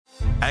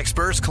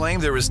Experts claim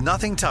there is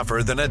nothing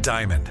tougher than a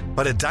diamond.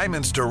 But at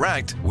Diamonds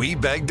Direct, we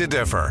beg to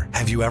differ.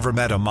 Have you ever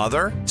met a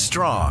mother?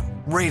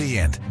 Strong,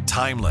 radiant,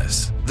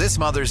 timeless. This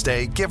Mother's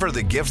Day, give her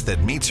the gift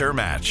that meets her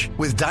match.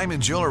 With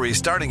diamond jewelry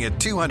starting at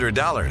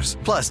 $200.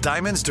 Plus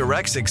Diamonds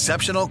Direct's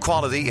exceptional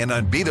quality and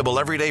unbeatable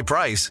everyday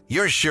price,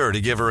 you're sure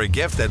to give her a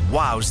gift that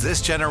wows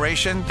this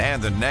generation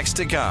and the next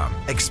to come.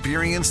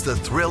 Experience the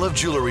thrill of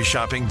jewelry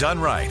shopping done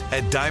right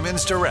at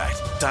Diamonds Direct.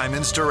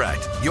 Diamonds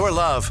Direct. Your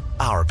love,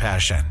 our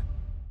passion.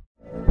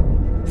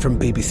 From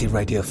BBC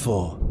Radio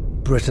 4,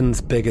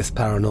 Britain's biggest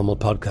paranormal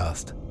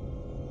podcast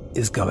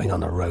is going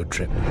on a road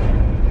trip.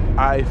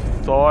 I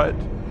thought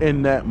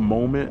in that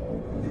moment,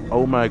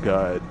 oh my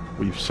God,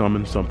 we've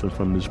summoned something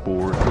from this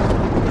board.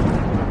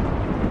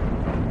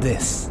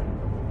 This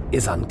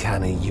is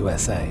Uncanny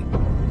USA.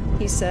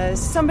 He says,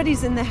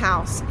 somebody's in the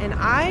house, and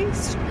I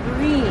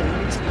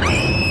screamed.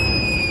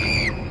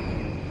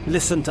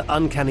 Listen to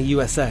Uncanny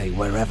USA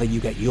wherever you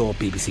get your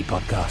BBC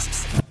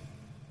podcasts,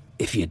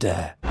 if you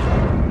dare.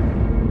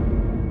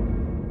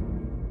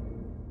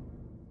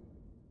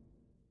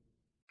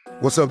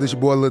 What's up, this your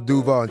boy Lil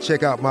Duval, and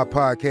check out my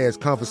podcast,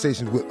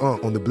 Conversations with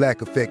Unc, on the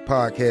Black Effect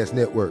Podcast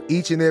Network.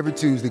 Each and every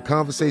Tuesday,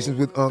 Conversations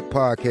with Unc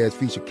podcast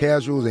feature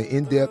casuals and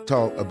in-depth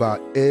talk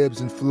about ebbs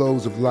and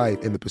flows of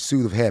life and the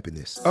pursuit of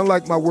happiness.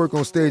 Unlike my work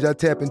on stage, I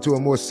tap into a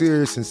more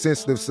serious and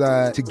sensitive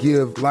side to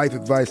give life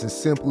advice and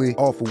simply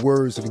offer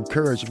words of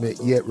encouragement,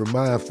 yet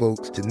remind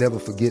folks to never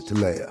forget to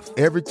laugh.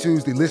 Every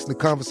Tuesday, listen to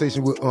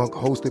Conversation with Unc,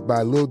 hosted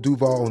by Lil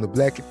Duval on the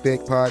Black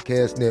Effect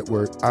Podcast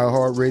Network,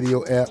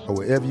 iHeartRadio app, or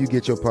wherever you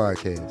get your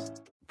podcasts.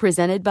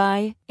 Presented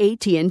by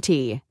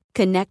AT&T.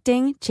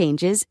 Connecting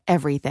changes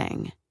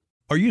everything.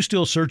 Are you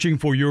still searching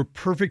for your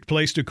perfect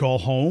place to call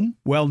home?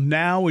 Well,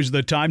 now is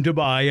the time to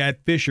buy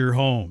at Fisher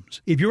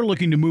Homes. If you're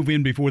looking to move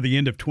in before the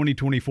end of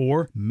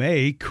 2024,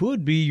 May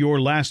could be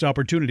your last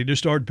opportunity to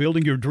start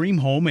building your dream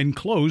home and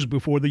close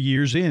before the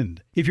year's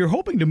end. If you're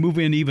hoping to move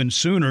in even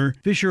sooner,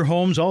 Fisher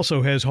Homes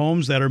also has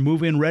homes that are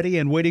move-in ready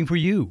and waiting for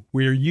you,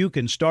 where you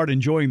can start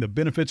enjoying the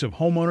benefits of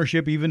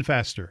homeownership even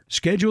faster.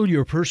 Schedule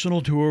your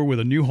personal tour with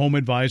a new home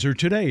advisor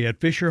today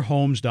at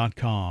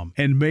FisherHomes.com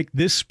and make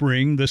this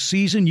spring the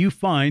season you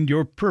find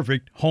your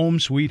perfect home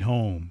sweet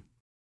home.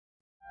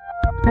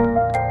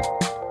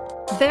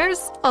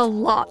 There's a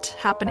lot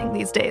happening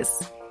these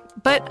days,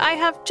 but I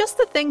have just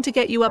the thing to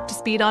get you up to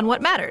speed on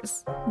what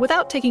matters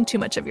without taking too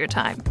much of your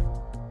time.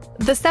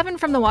 The 7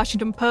 from the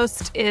Washington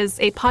Post is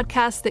a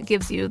podcast that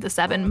gives you the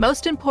 7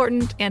 most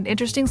important and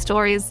interesting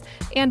stories,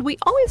 and we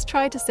always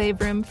try to save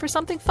room for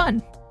something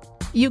fun.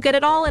 You get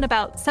it all in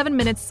about 7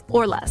 minutes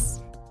or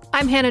less.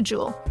 I'm Hannah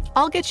Jewell.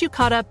 I'll get you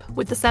caught up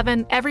with the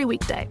 7 every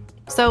weekday.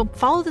 So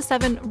follow the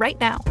 7 right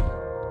now.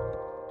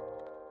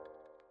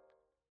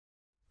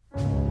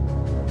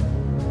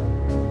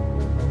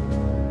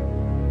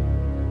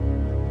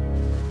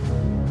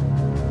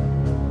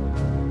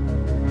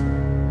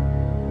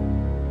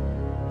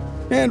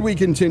 And we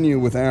continue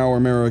with Our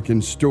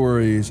American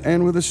Stories,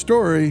 and with a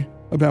story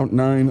about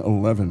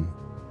 9/11.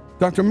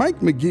 Dr. Mike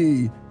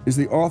McGee is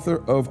the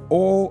author of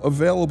All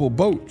Available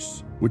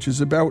Boats, which is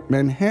about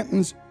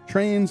Manhattan's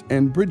trains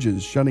and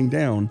bridges shutting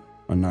down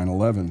on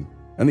 9/11,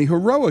 and the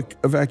heroic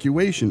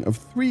evacuation of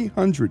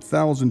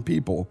 300,000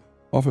 people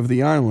off of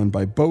the island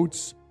by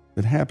boats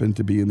that happened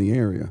to be in the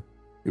area.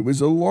 It was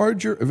a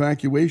larger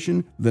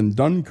evacuation than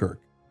Dunkirk,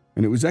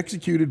 and it was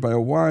executed by a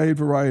wide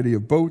variety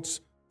of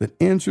boats that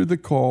answered the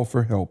call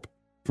for help,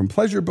 from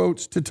pleasure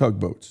boats to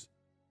tugboats.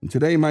 And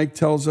today, Mike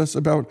tells us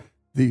about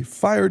the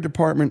Fire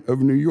Department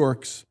of New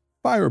York's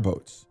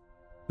fireboats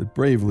that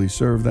bravely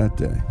served that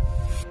day.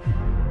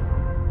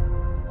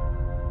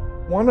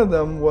 One of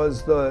them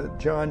was the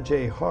John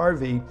J.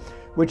 Harvey,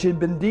 which had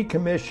been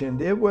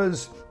decommissioned. It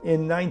was,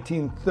 in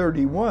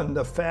 1931,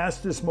 the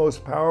fastest,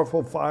 most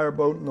powerful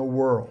fireboat in the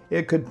world.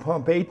 It could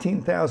pump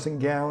 18,000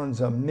 gallons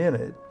a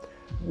minute,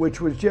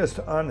 which was just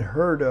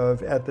unheard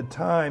of at the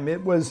time.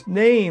 It was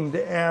named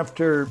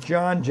after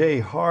John J.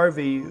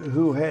 Harvey,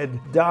 who had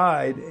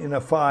died in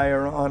a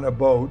fire on a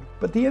boat.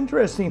 But the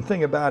interesting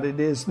thing about it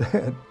is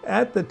that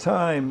at the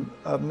time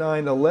of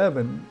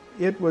 9/11,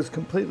 it was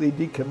completely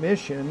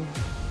decommissioned,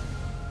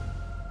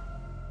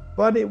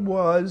 but it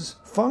was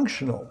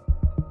functional.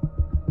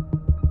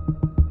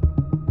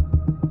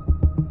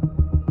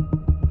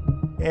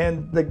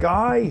 And the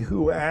guy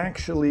who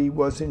actually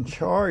was in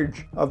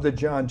charge of the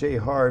John J.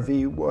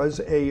 Harvey was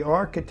an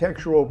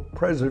architectural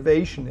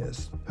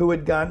preservationist who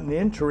had gotten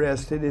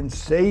interested in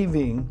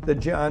saving the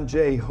John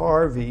J.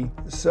 Harvey.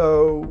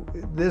 So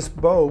this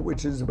boat,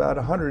 which is about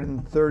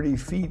 130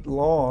 feet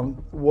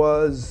long,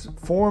 was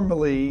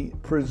formally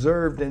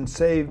preserved and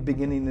saved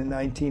beginning in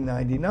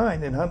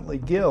 1999. And Huntley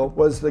Gill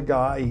was the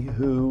guy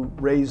who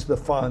raised the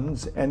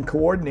funds and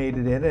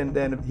coordinated it, and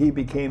then he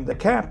became the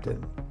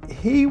captain.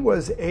 He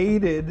was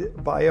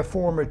aided by a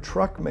former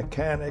truck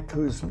mechanic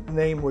whose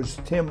name was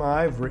Tim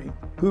Ivory,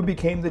 who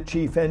became the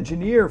chief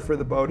engineer for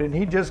the boat, and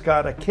he just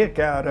got a kick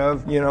out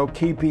of,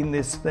 keeping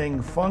this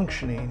thing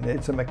functioning.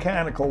 It's a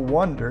mechanical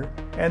wonder.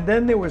 And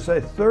then there was a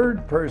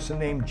third person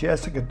named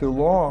Jessica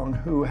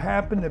DeLong, who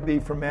happened to be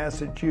from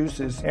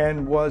Massachusetts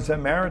and was a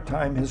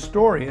maritime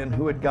historian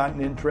who had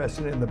gotten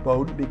interested in the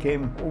boat and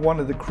became one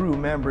of the crew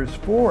members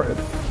for it.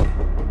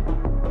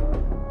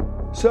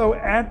 So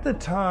at the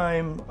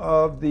time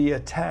of the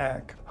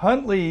attack,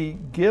 Huntley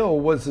Gill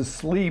was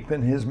asleep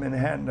in his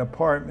Manhattan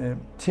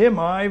apartment. Tim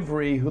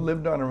Ivory, who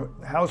lived on a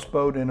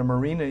houseboat in a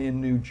marina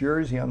in New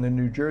Jersey, on the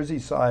New Jersey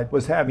side,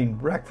 was having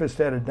breakfast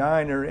at a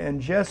diner,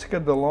 and Jessica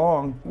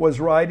DeLong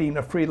was writing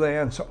a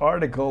freelance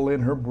article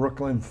in her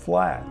Brooklyn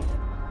flat.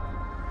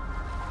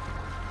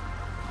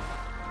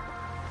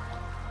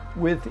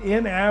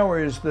 Within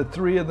hours, the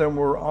three of them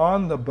were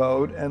on the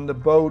boat, and the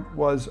boat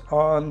was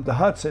on the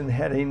Hudson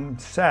heading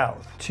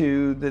south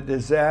to the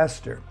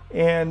disaster.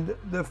 And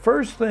the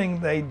first thing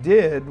they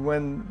did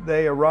when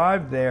they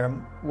arrived there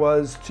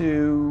was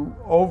to,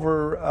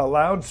 over a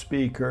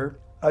loudspeaker,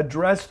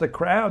 address the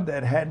crowd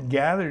that had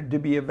gathered to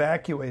be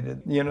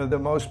evacuated. The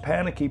most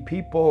panicky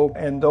people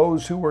and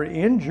those who were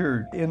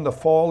injured in the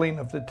falling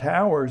of the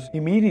towers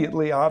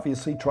immediately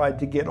obviously tried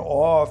to get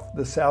off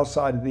the south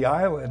side of the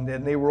island,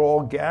 and they were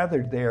all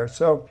gathered there.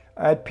 So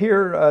at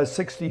Pier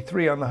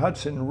 63 on the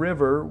Hudson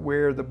River,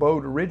 where the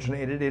boat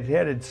originated, it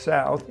headed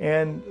south,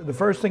 and the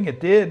first thing it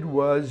did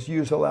was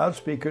use a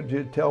loudspeaker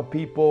to tell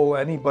people,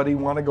 anybody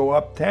want to go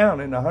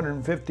uptown, and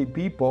 150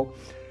 people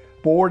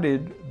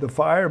boarded the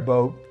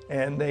fireboat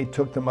and they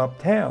took them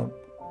uptown.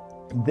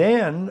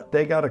 Then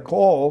they got a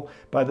call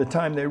by the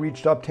time they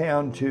reached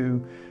uptown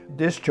to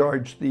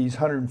discharge these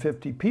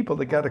 150 people.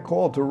 They got a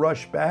call to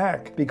rush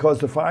back because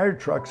the fire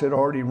trucks had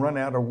already run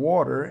out of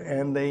water,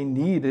 and they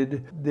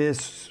needed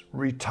this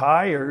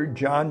retired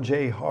John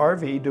J.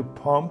 Harvey to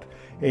pump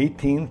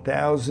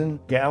 18,000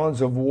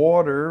 gallons of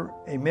water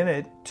a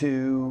minute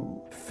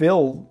to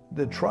fill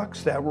the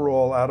trucks that were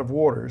all out of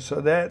water. So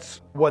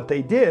that's what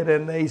they did,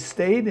 and they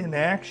stayed in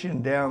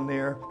action down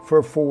there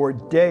for 4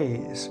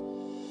 days.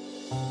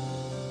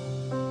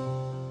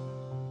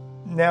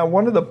 Now,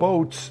 one of the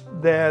boats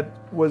that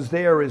was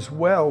there as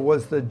well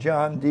was the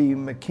John D.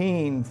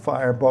 McKean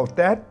fireboat.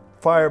 That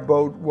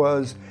fireboat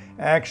was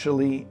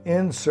actually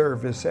in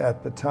service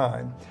at the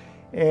time.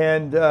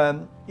 And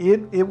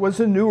it was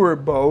a newer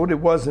boat. It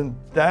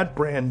wasn't that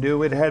brand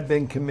new. It had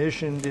been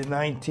commissioned in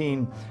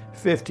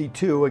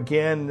 1952,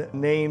 again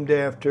named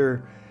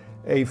after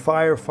a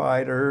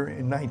firefighter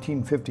in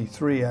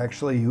 1953,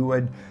 actually, who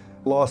had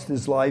lost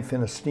his life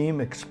in a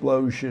steam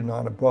explosion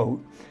on a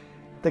boat.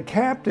 The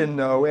captain,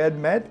 though, Ed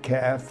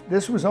Metcalf,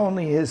 this was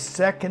only his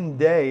second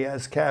day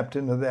as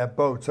captain of that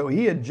boat. So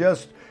he had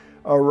just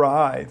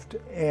arrived,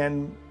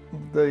 and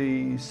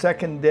the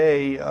second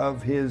day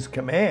of his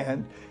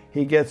command,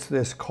 he gets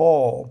this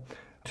call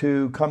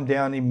to come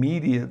down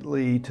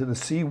immediately to the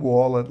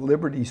seawall at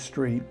Liberty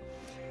Street.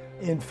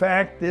 In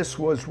fact, this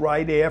was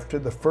right after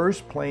the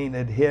first plane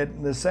had hit,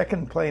 and the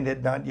second plane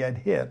had not yet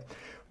hit.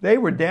 They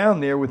were down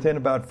there within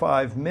about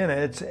 5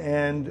 minutes,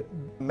 and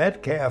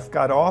Metcalf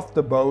got off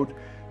the boat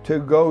to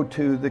go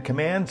to the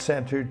command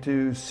center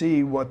to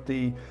see what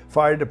the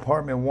fire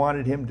department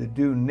wanted him to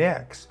do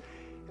next.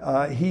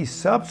 He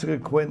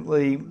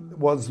subsequently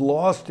was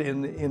lost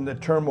in the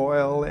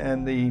turmoil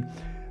and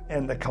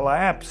the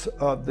collapse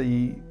of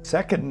the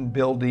second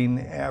building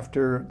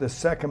after the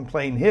second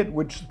plane hit,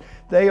 which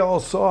they all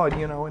saw,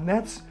 and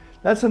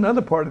that's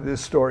another part of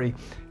this story.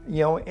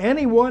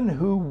 Anyone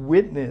who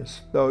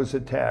witnessed those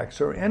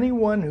attacks, or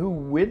anyone who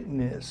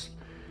witnessed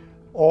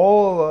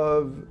all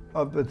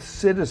of the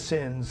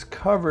citizens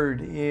covered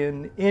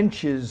in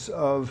inches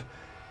of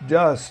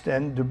dust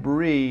and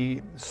debris,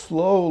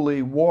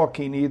 slowly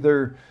walking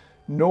either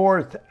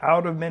north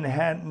out of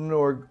Manhattan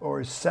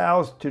or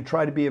south to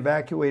try to be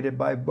evacuated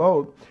by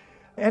boat.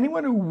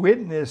 Anyone who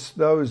witnessed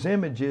those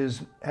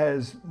images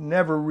has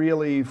never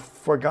really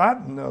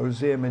forgotten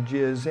those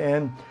images.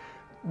 And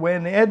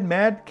when Ed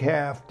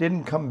Metcalf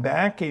didn't come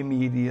back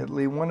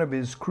immediately, one of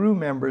his crew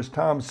members,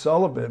 Tom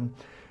Sullivan,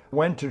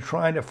 went to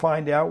try to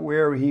find out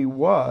where he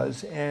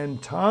was,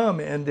 and Tom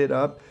ended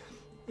up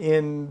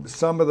in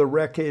some of the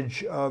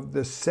wreckage of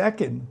the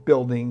second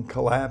building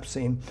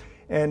collapsing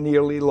and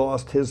nearly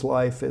lost his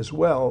life as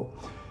well.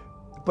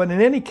 But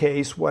in any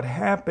case, what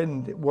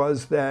happened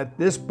was that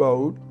this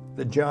boat,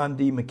 the John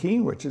D.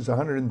 McKean, which is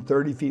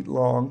 130 feet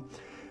long,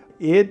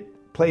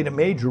 it played a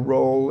major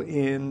role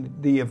in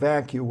the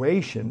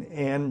evacuation,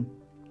 and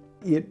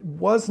it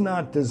was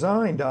not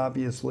designed,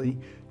 obviously,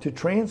 to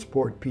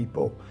transport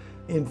people.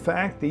 In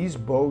fact, these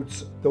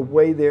boats, the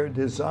way they're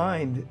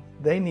designed,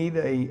 they need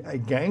a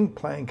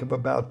gangplank of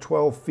about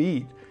 12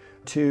 feet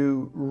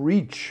to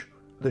reach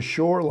the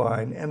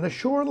shoreline. And the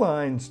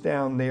shorelines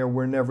down there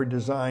were never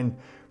designed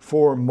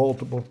for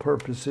multiple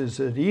purposes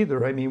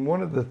either. I mean,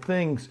 one of the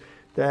things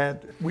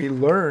that we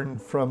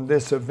learned from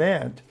this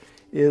event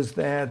is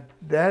that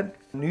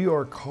New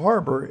York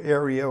Harbor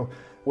area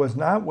was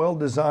not well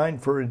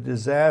designed for a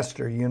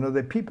disaster. You know,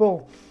 the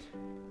people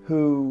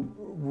who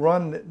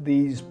run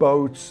these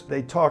boats,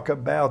 they talk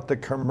about the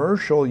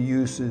commercial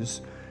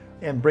uses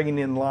and bringing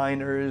in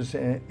liners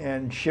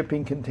and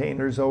shipping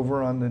containers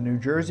over on the New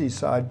Jersey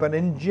side. But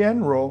in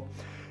general,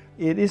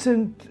 it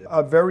isn't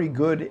a very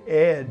good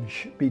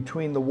edge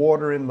between the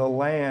water and the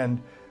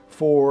land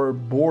for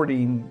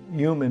boarding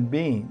human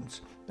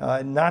beings.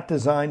 Not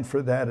designed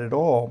for that at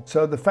all.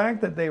 So the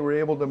fact that they were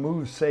able to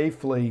move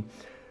safely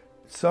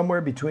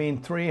somewhere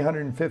between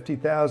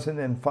 350,000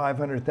 and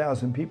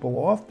 500,000 people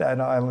off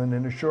that island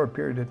in a short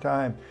period of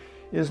time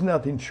is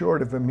nothing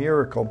short of a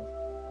miracle.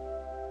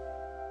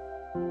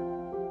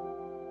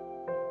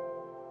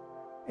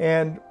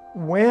 And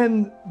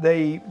when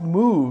they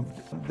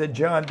moved the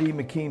John D.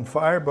 McKean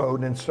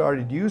fireboat and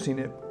started using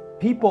it,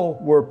 people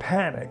were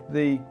panicked.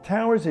 The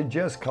towers had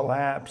just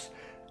collapsed.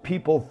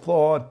 People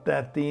thought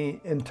that the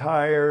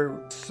entire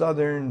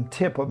southern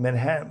tip of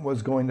Manhattan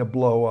was going to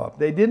blow up.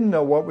 They didn't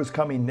know what was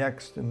coming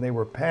next, and they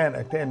were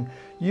panicked. And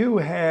you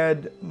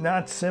had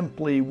not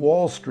simply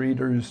Wall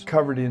Streeters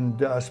covered in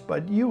dust,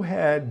 but you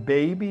had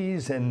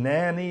babies and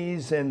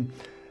nannies and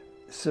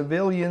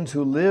civilians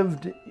who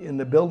lived in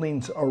the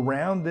buildings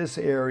around this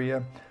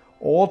area,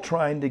 all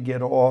trying to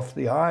get off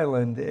the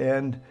island.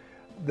 And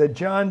the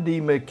John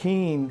D.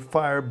 McKean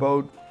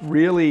fireboat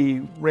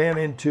really ran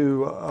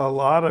into a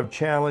lot of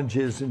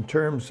challenges in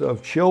terms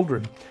of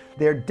children.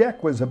 Their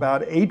deck was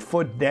about 8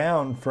 foot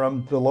down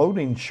from the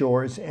loading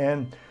shores,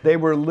 and they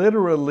were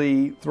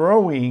literally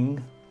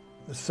throwing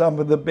some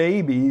of the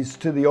babies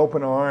to the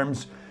open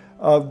arms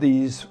of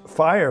these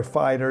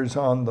firefighters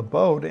on the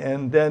boat.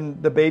 And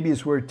then the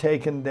babies were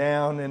taken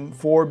down, and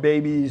 4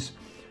 babies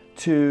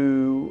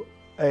to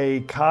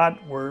a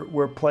cot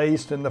were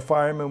placed, and the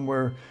firemen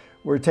were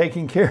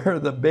taking care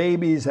of the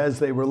babies as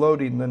they were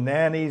loading the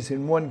nannies.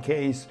 In one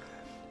case,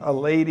 a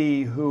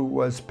lady who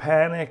was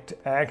panicked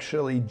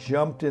actually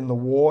jumped in the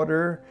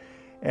water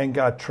and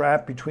got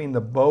trapped between the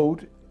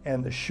boat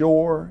and the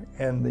shore,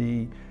 and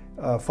the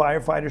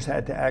firefighters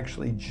had to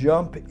actually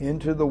jump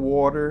into the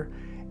water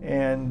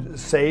and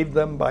save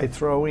them by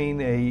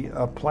throwing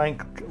a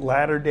plank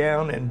ladder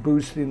down and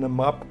boosting them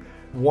up.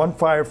 One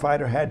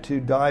firefighter had to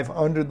dive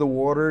under the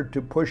water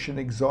to push an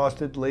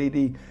exhausted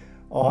lady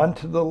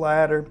onto the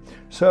ladder.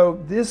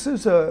 So this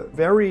is a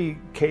very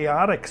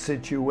chaotic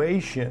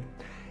situation.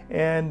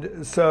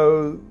 And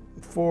so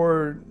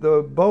for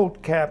the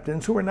boat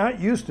captains who are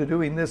not used to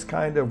doing this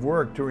kind of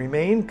work, to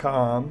remain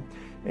calm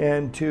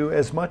and to,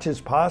 as much as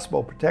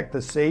possible, protect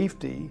the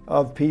safety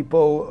of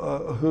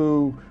people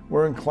who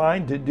were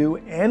inclined to do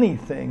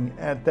anything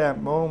at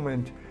that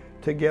moment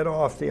to get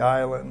off the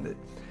island.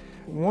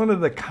 One of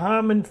the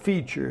common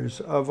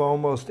features of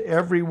almost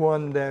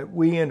everyone that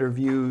we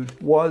interviewed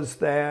was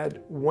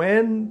that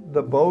when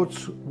the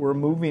boats were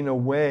moving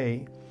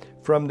away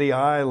from the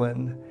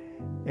island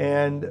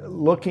and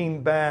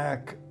looking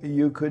back,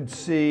 you could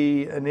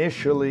see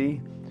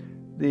initially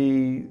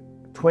the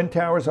Twin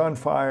Towers on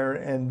fire,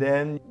 and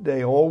then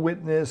they all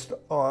witnessed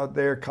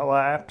their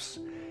collapse,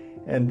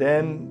 and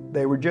then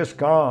they were just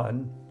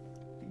gone.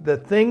 The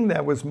thing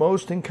that was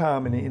most in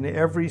common in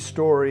every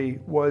story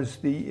was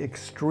the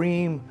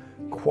extreme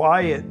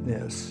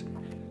quietness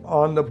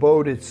on the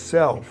boat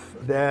itself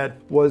that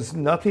was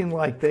nothing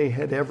like they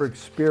had ever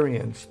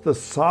experienced. The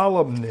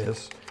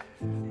solemnness,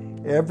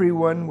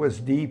 everyone was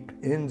deep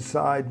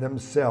inside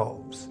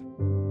themselves.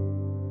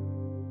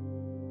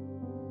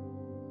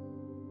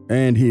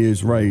 And he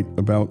is right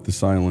about the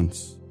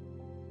silence.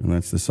 And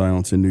that's the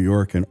silence in New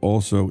York and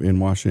also in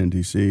Washington,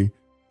 D.C.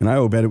 And I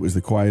will bet it was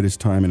the quietest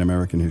time in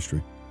American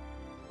history.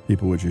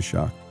 People were just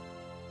shocked.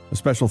 A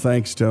special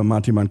thanks to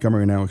Monty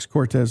Montgomery and Alex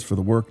Cortez for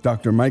the work.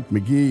 Dr. Mike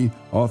McGee,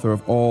 author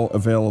of All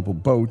Available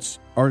Boats,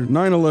 our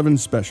 9/11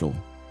 special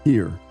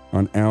here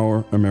on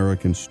Our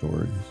American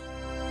Stories.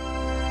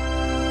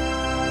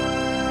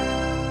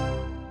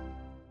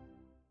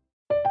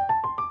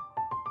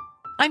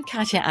 I'm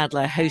Katya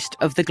Adler, host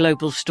of The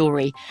Global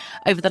Story.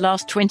 Over the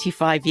last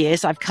 25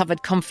 years, I've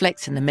covered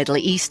conflicts in the Middle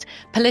East,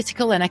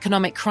 political and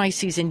economic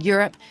crises in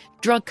Europe,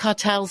 drug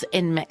cartels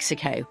in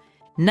Mexico.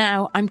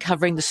 Now I'm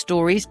covering the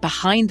stories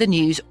behind the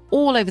news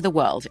all over the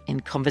world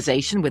in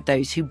conversation with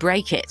those who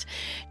break it.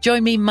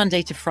 Join me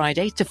Monday to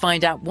Friday to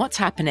find out what's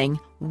happening,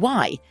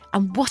 why,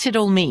 and what it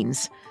all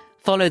means.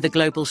 Follow The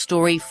Global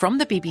Story from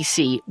the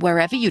BBC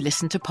wherever you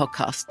listen to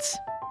podcasts.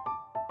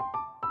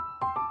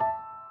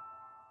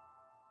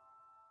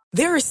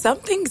 There are some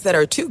things that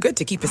are too good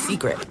to keep a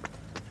secret.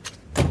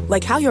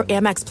 Like how your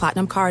Amex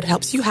Platinum card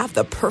helps you have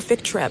the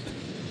perfect trip.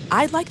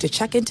 I'd like to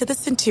check into the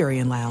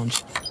Centurion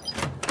Lounge.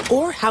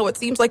 Or how it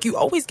seems like you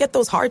always get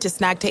those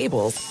hard-to-snag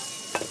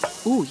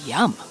tables. Ooh,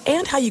 yum.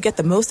 And how you get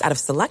the most out of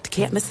select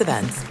can't-miss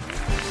events.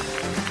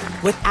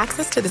 With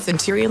access to the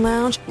Centurion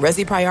Lounge,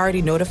 Resi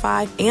Priority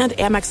Notify, and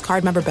Amex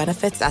card member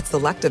benefits at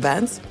select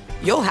events,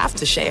 you'll have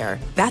to share.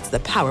 That's the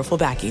powerful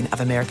backing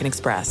of American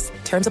Express.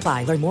 Terms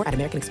apply. Learn more at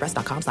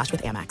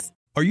americanexpress.com/withAmex.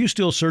 Are you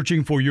still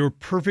searching for your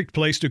perfect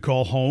place to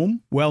call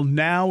home? Well,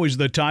 now is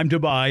the time to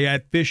buy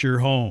at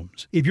Fisher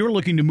Homes. If you're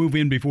looking to move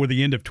in before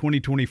the end of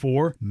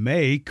 2024,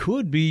 May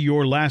could be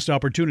your last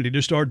opportunity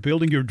to start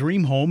building your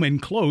dream home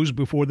and close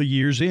before the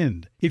year's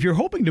end. If you're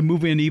hoping to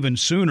move in even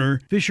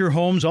sooner, Fisher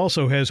Homes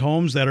also has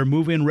homes that are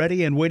move-in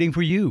ready and waiting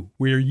for you,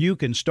 where you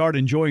can start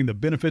enjoying the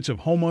benefits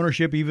of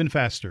homeownership even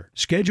faster.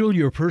 Schedule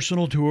your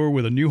personal tour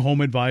with a new home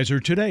advisor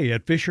today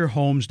at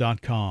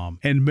FisherHomes.com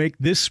and make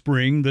this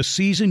spring the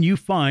season you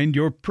find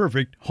your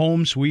perfect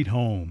home sweet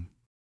home.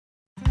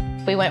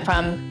 We went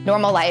from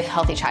normal life,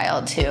 healthy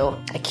child to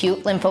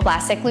acute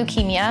lymphoblastic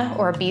leukemia,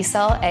 or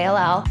B-cell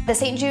ALL. The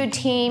St. Jude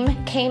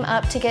team came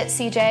up to get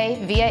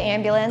CJ via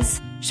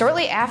ambulance.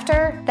 Shortly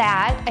after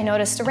that, I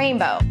noticed a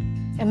rainbow.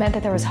 It meant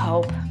that there was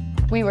hope.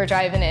 We were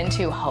driving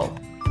into hope.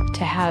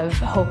 To have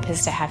hope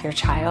is to have your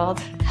child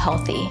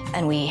healthy,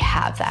 and we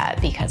have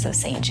that because of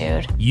St.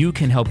 Jude. You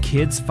can help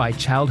kids fight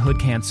childhood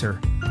cancer.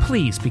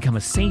 Please become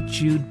a St.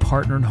 Jude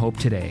Partner in Hope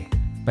today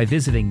by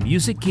visiting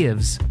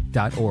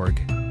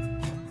musicgives.org.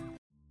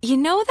 You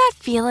know that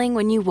feeling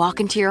when you walk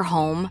into your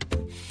home,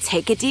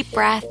 take a deep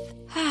breath,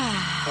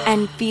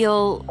 and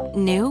feel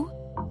new?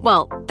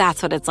 Well,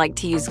 that's what it's like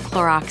to use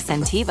Clorox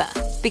Scentiva.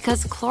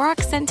 Because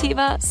Clorox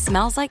Scentiva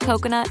smells like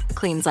coconut,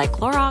 cleans like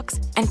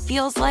Clorox, and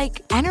feels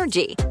like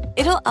energy.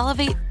 It'll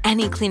elevate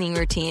any cleaning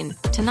routine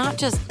to not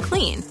just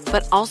clean,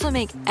 but also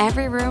make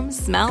every room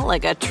smell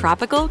like a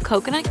tropical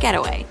coconut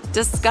getaway.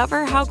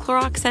 Discover how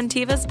Clorox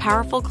Scentiva's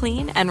powerful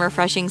clean and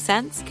refreshing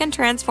scents can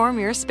transform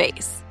your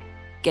space.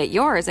 Get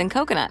yours in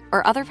coconut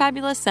or other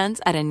fabulous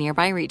scents at a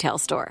nearby retail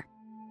store.